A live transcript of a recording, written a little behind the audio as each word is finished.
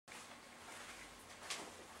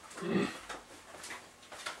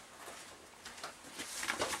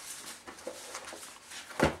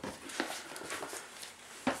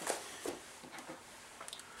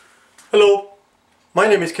Hello, my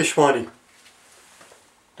name is Keshwani.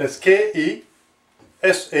 That's K-E-S-H-W-A-N-I,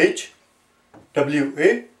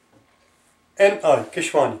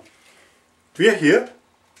 Keshwani. We are here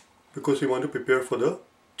because we want to prepare for the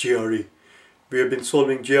GRE. We have been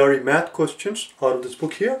solving GRE math questions out of this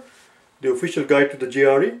book here, the official guide to the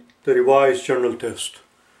GRE, the revised journal test.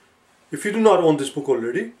 If you do not own this book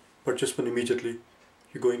already, purchase one immediately.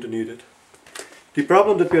 You're going to need it. The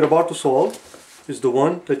problem that we are about to solve is the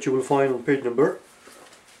one that you will find on page number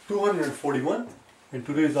 241, and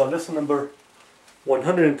today is our lesson number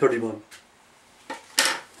 131. The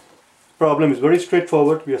problem is very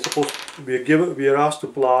straightforward. We are asked to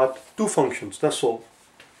plot two functions. That's all.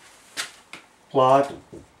 Plot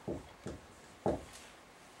the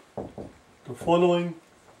following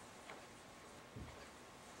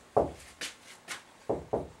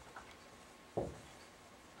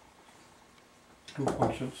two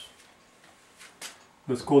functions.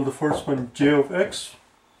 Let's call the first one j of x,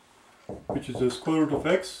 which is the square root of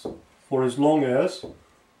x for as long as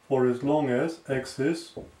x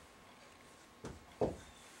is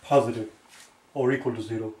positive or equal to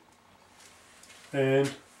 0.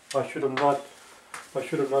 And I should have not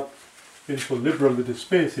been so liberal with the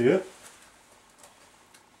space here.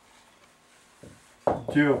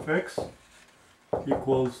 J of x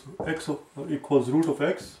equals root of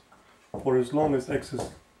x for as long as x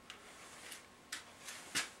is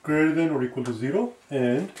greater than or equal to 0,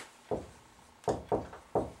 and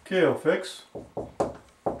k of x,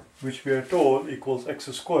 which we are told equals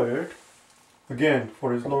x squared, again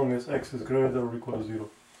for as long as x is greater than or equal to 0.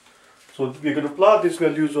 So we're going to plot these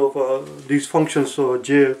values of these functions, so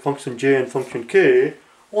function j and function k,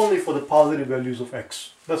 only for the positive values of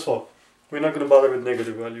x. That's all. We're not going to bother with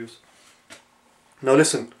negative values. Now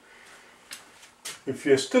listen, if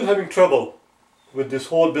you're still having trouble with this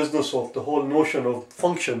whole business of the whole notion of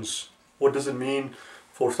functions, what does it mean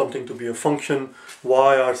for something to be a function?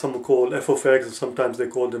 Why are some called f of x, and sometimes they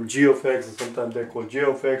call them g of x, and sometimes they call j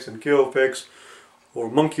of x and k of x,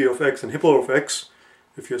 or monkey of x and hippo of x?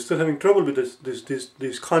 If you're still having trouble with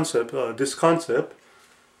this concept, I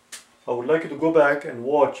would like you to go back and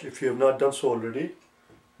watch, if you have not done so already,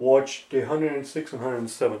 watch day 106 and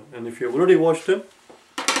 107. And if you have already watched them,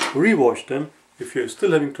 rewatch them if you're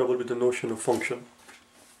still having trouble with the notion of function.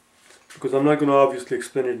 Because I'm not going to obviously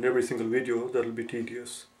explain it in every single video, that will be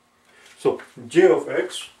tedious. So j of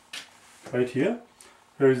x, right here.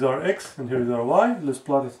 Here is our x and here is our y. Let's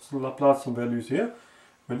plot some values here.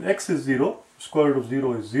 When x is 0, square root of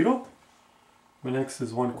 0 is 0. When x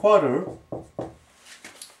is 1/4,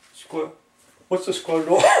 what's the square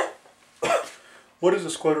root of what is the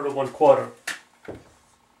square root of 1/4?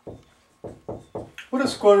 What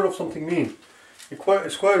does square root of something mean? A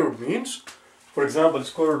square root means, for example,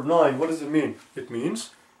 square root of 9, what does it mean? It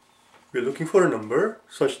means we're looking for a number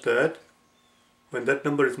such that when that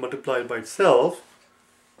number is multiplied by itself,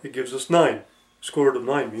 it gives us 9. Square root of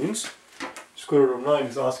 9 means, square root of 9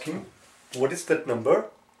 is asking, what is that number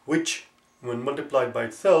which, when multiplied by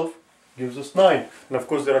itself, gives us 9? And of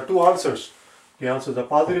course there are two answers. The answers are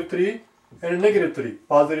positive 3 and a negative 3.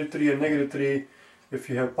 Positive 3 and negative 3. If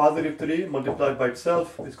you have positive 3 multiplied by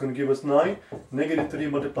itself, it's going to give us 9. Negative 3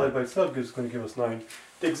 multiplied by itself is going to give us 9.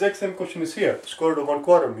 The exact same question is here. Square root of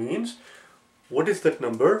 1/4 means, what is that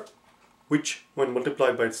number which, when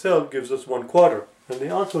multiplied by itself, gives us 1/4? And the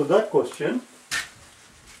answer to that question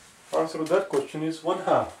is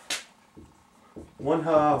 1/2.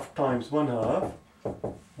 1/2 times 1/2.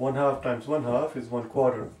 1/2 times 1/2 is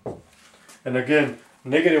 1/4. And again,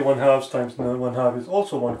 negative 1/2 times 1/2 is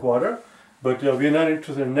also 1/4. But we are not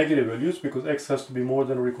interested in negative values because x has to be more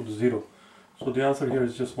than or equal to 0. So the answer here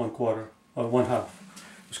is just 1/4, or 1/2.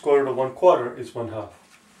 The square root of 1/4 is 1/2.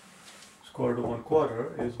 Square root of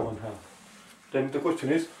 1/4 is 1/2. Then the question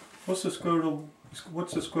is, what's the square root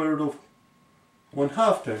of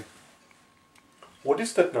 1/2 then? What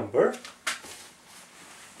is that number?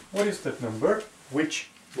 What is that number which,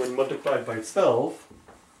 when multiplied by itself,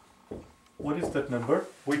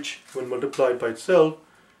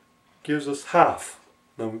 gives us half?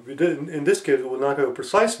 Now, in this case, we will not have a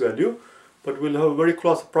precise value, but we'll have a very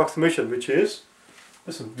close approximation, which is,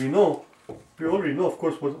 listen, we already know, of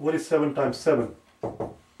course, what is 7 times 7.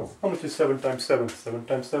 How much is 7 times 7? 7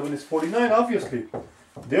 times 7 is 49, obviously.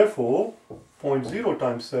 Therefore, 0.0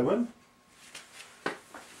 times 7.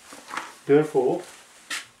 Therefore,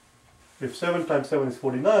 if 7 times 7 is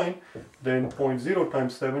 49, then 0.0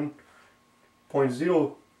 times 7,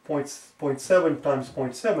 0.0 0.7 times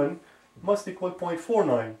 0.7 must equal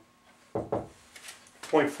 0.49.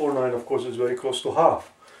 0.49 of course is very close to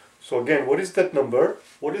half. So again, what is that number?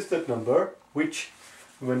 What is that number which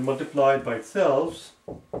when multiplied by itself,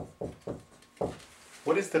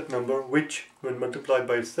 what is that number which when multiplied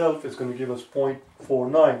by itself is going to give us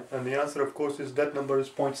 0.49? And the answer of course is that number is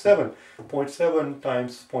 0.7. 0.7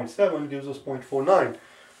 times 0.7 gives us 0.49.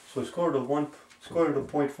 So square root of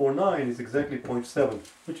 0.49 is exactly 0.7,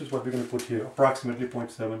 which is what we're going to put here, approximately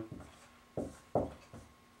 0.7.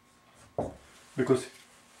 Because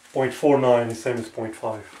 0.49 is same as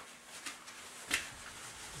 0.5.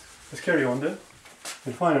 Let's carry on then.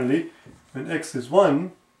 And finally, when x is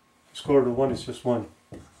 1, square root of 1 is just 1.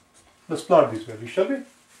 Let's plot these values, shall we?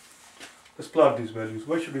 Let's plot these values.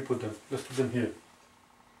 Where should we put them? Let's put them here.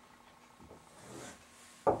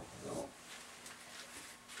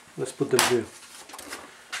 Let's put them here.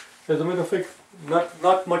 As a matter of fact,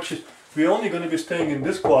 not much is, we're only going to be staying in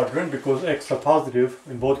this quadrant because x are positive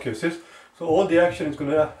in both cases. So all the action is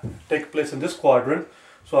going to take place in this quadrant.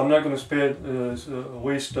 So I'm not going to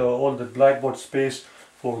waste all the blackboard space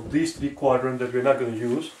for these three quadrants that we're not going to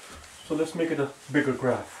use. So let's make it a bigger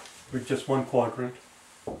graph with just one quadrant.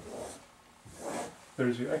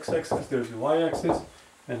 There's your x-axis, there's your y-axis,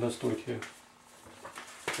 and let's do it here.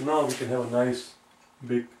 So now we can have a nice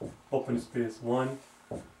big open space 1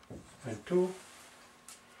 and 2,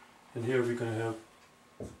 and here we're going to have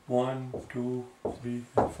 1, 2, 3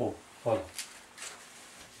 and 4. Voila.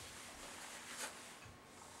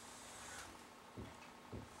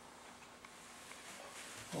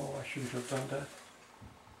 Oh, I shouldn't have done that.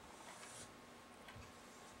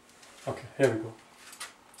 Okay, here we go.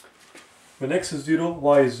 When x is 0,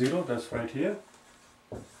 y is 0, that's right here.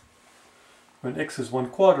 When x is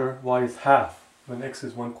 1/4, y is half. When x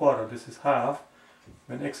is 1/4, this is half.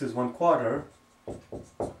 When x is 1/4,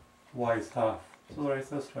 y is half. So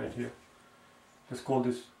that's right here. Let's call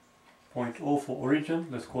this point O for origin.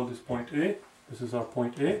 Let's call this point A. This is our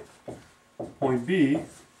point A. Point B,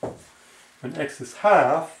 when x is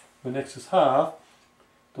half, the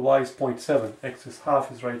y is 0.7. X is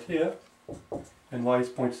half is right here, and y is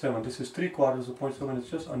 0.7. This is 3/4, so 0.7 is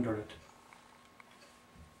just under it.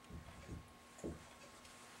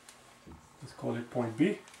 Let's call it point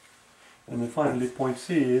B. And then finally point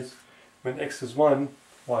C is when x is 1,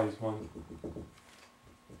 y is 1.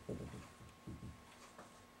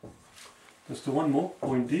 Let's do one more,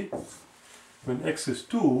 point D. When x is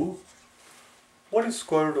 2, what is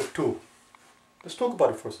square root of 2? Let's talk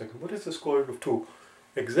about it for a second. What is the square root of 2?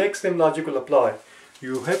 Exact same logic will apply.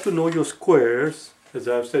 You have to know your squares, as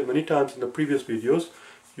I've said many times in the previous videos.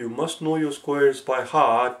 You must know your squares by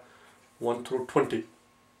heart 1 through 20.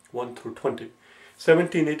 1 through 20.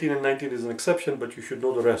 17, 18 and 19 is an exception, but you should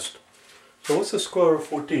know the rest. So what's the square of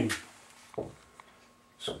 14?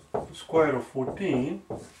 Square of 14,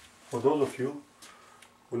 for those of you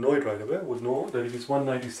who know it right away, would know that it is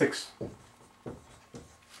 196.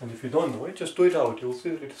 And if you don't know it, just do it out. You'll see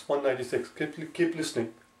that it is 196. Keep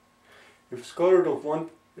listening. If square root of 1,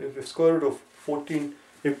 if square root of 14,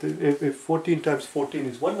 if 14 times 14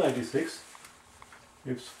 is 196,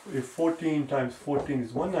 if 14 times 14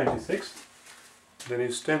 is 196, then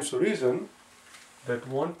it stands to reason that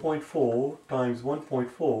 1.4 times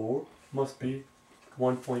 1.4 must be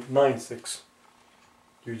 1.96.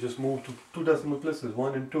 You just move to two decimal places,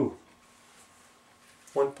 1 and 2.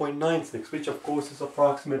 1.96, which of course is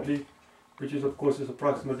approximately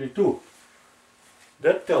 2.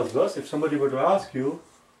 That tells us, if somebody were to ask you,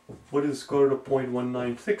 what is the square root of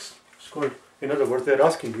 0.196? In other words, they're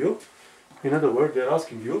asking you,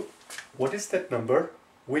 what is that number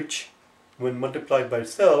which, when multiplied by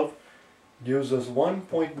itself, gives us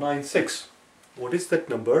 1.96? What is that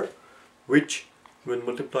number which, when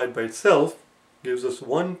multiplied by itself, gives us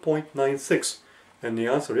 1.96? And the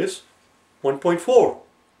answer is 1.4.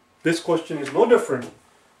 This question is no different.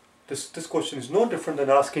 This question is no different than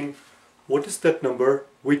asking, what is that number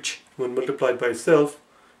which, when multiplied by itself,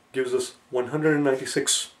 gives us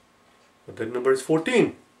 196? But that number is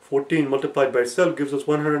 14. 14 multiplied by itself gives us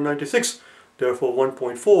 196. Therefore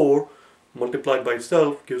 1.4 multiplied by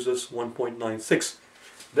itself gives us 1.96.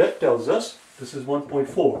 That tells us this is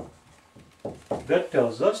 1.4. That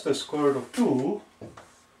tells us the square root of 2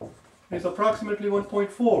 is approximately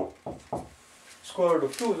 1.4. Square root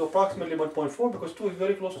of 2 is approximately 1.4 because 2 is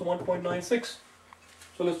very close to 1.96.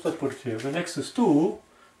 So let's put it here. When x is 2,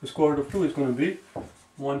 the square root of 2 is going to be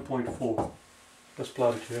 1.4. Let's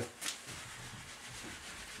plot it here.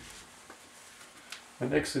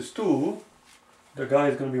 When x is 2, the guy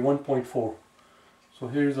is going to be 1.4. So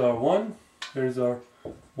here's our 1, here's our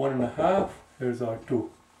 1.5, here's our 2.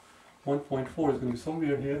 1.4 is going to be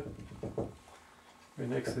somewhere here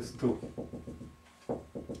when x is 2.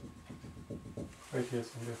 Right here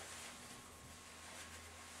somewhere.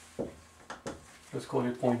 Let's call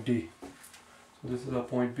it point D. So this is our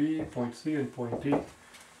point B, point C and point D.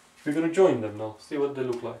 We're going to join them now, see what they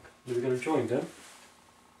look like. We're going to join them.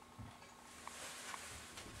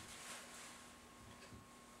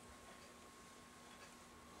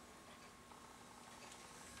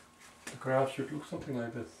 The graph should look something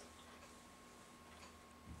like this.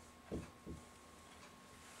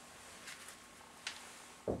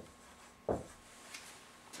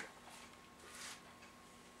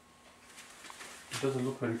 It doesn't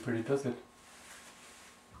look very pretty, does it?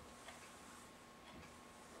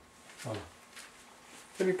 Oh.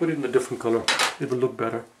 Let me put it in a different color. It will look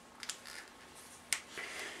better.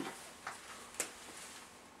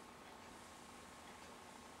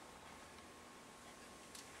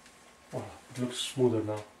 Oh, it looks smoother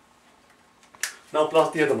now. Now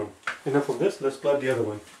plot the other one. Enough of this, let's plot the other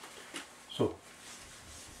one. So,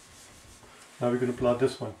 now we're going to plot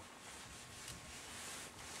this one.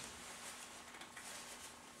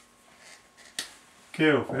 K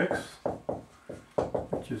of x,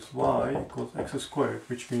 which is y equals x squared,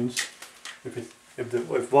 which means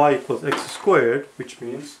if y equals x squared, which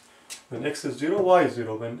means when x is 0, y is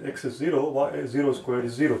 0. When x is 0, y 0 squared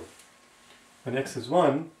is 0. When x is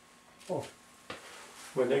 1,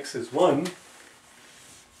 when x is 1,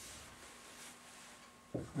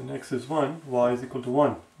 when x is 1, y is equal to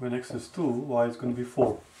 1. When x is 2, y is going to be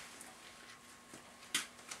 4.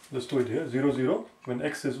 Let's do it here. 0, 0. When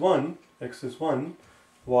x is 1,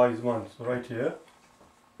 y is 1. So right here.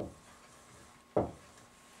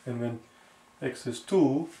 And when x is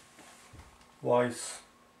 2,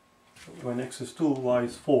 when x is 2, y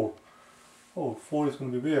is 4. Oh, 4 is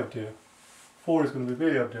going to be way up there. 4 is going to be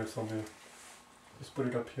way up there somewhere. Let's put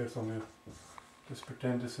it up here somewhere. Let's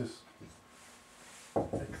pretend this is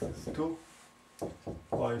x is 2,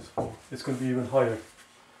 y is 4. It's going to be even higher.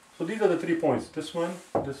 So these are the 3 points. This one,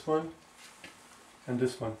 and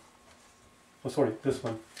this one. Oh, sorry, this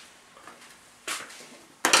one.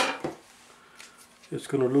 It's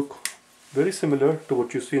going to look very similar to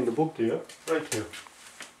what you see in the book there, right here.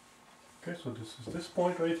 Okay, so this is this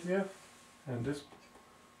point right here, and this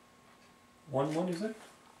 1, 1 is it?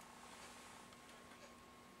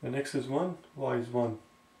 When x is 1, y is 1.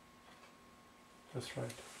 That's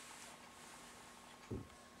right.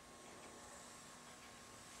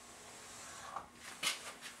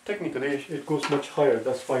 Technically, it goes much higher.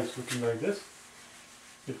 That's why it's looking like this.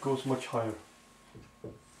 It goes much higher.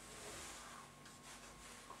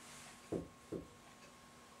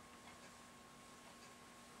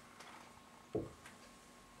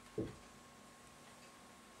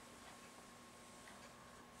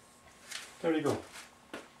 There you go.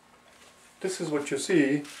 This is what you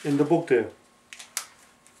see in the book there.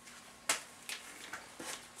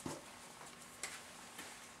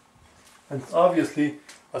 And obviously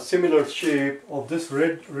a similar shape of this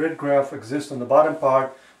red graph exists on the bottom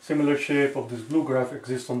part, similar shape of this blue graph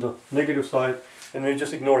exists on the negative side, and we're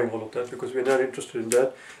just ignoring all of that because we're not interested in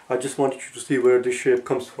that. I just wanted you to see where this shape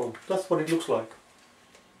comes from. That's what it looks like.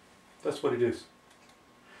 That's what it is.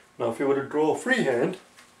 Now if you were to draw a freehand,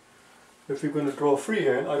 if you're going to draw a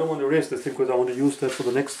freehand, I don't want to erase this thing because I want to use that for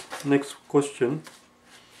the next question.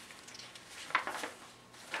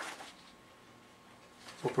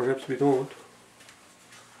 So perhaps we don't.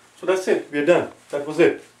 So that's it, we're done. That was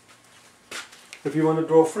it. If you want to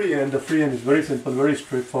draw freehand, the freehand is very simple, very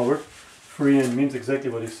straightforward. Freehand means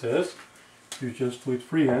exactly what it says. You just do it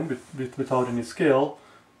freehand without any scale.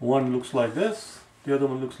 One looks like this, the other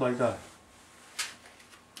one looks like that.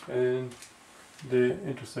 And they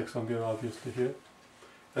intersect somewhere obviously here.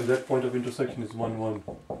 And that point of intersection is 1, 1.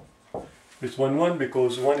 It's 1, 1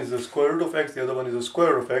 because one is the square root of x, the other one is the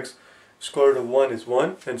square root of x. Square root of 1 is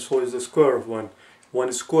 1, and so is the square of 1.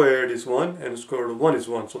 1 squared is 1, and the square root of 1 is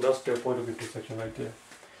 1. So that's their point of intersection right there.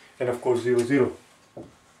 And of course 0, 0.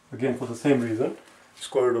 Again for the same reason.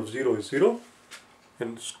 Square root of 0 is 0,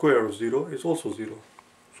 and square of 0 is also 0.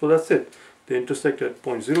 So that's it. They intersect at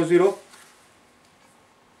point 0, 0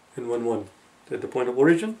 and 1, 1. At the point of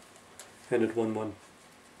origin and at 1, 1.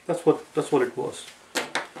 That's what it was.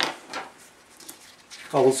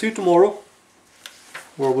 I will see you tomorrow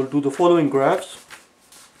where we'll do the following graphs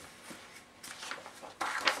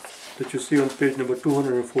that you see on page number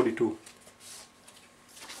 242.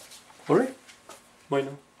 Alright? Bye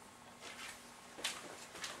now.